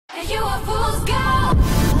You a fool's gold.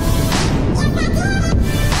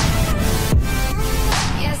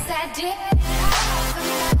 Yes, I did.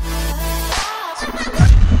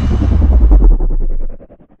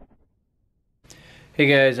 Hey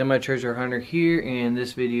guys, I'm a treasure hunter here, and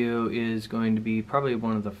this video is going to be probably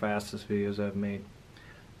one of the fastest videos I've made.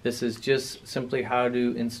 This is just simply how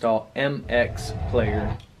to install MX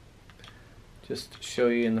Player. Just to show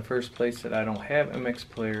you in the first place that I don't have MX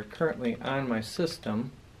Player currently on my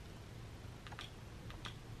system.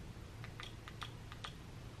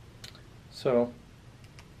 So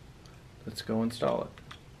let's go install it.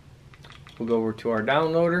 We'll go over to our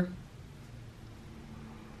downloader.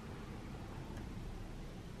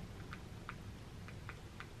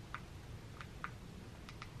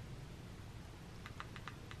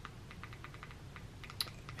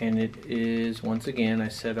 And it is, once again, I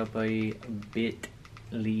set up a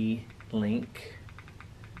bit.ly link.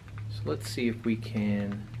 So let's see if we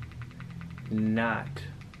can not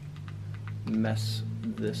mess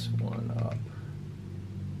this one up.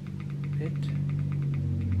 Bit.ly.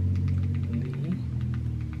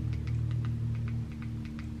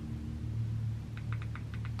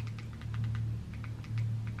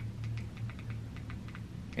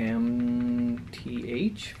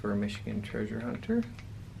 MTH for Michigan Treasure Hunter.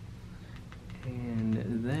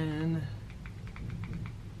 And then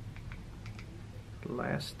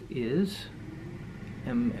last is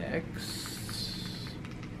MX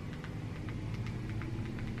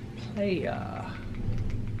Player.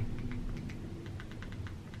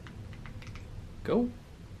 Go.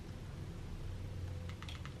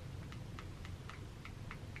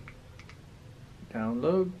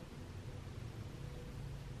 Download.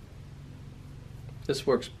 This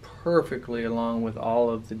works perfectly along with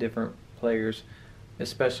all of the different players,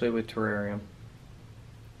 especially with Terrarium.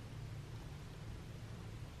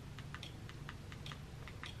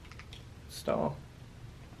 Install.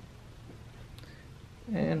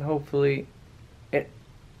 And hopefully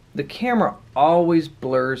the camera always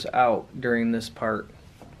blurs out during this part.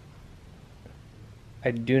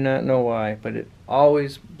 I do not know why, but it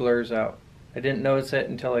always blurs out. I didn't notice that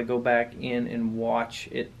until I go back in and watch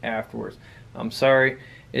it afterwards. I'm sorry,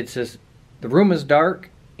 it's just the room is dark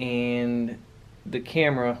and the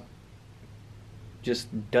camera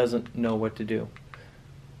just doesn't know what to do.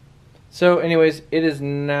 So anyways, it is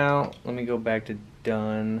now, let me go back to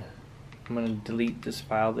done. I'm going to delete this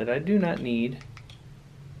file that I do not need.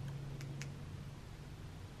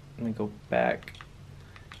 Let me go back.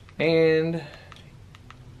 And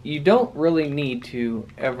you don't really need to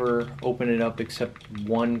ever open it up except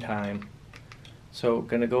one time. So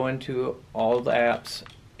going to go into all the apps,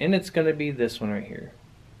 and it's going to be this one right here.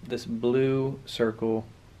 This blue circle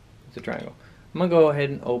with the triangle. I'm going to go ahead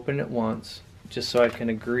and open it once just so I can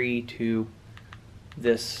agree to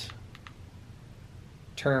this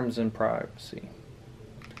terms and privacy.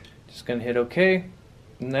 Just going to hit OK,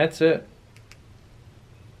 and that's it.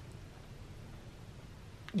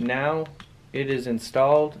 Now it is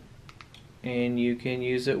installed, and you can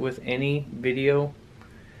use it with any video,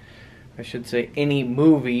 I should say any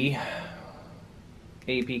movie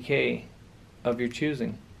APK of your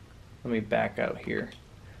choosing. Let me back out here.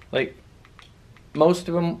 Like most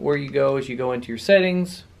of them, where you go is you go into your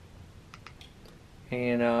settings,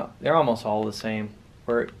 and they're almost all the same,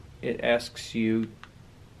 where it asks you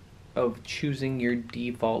of choosing your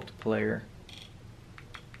default player,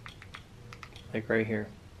 like right here,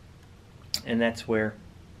 and that's where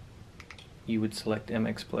you would select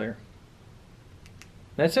MX Player.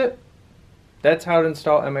 That's it. That's how to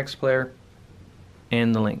install MX Player,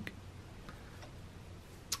 and the link.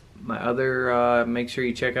 My other, make sure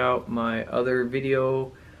you check out my other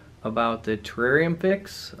video about the Terrarium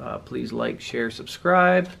fix. Please like, share,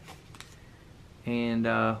 subscribe, and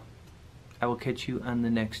I will catch you on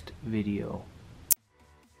the next video.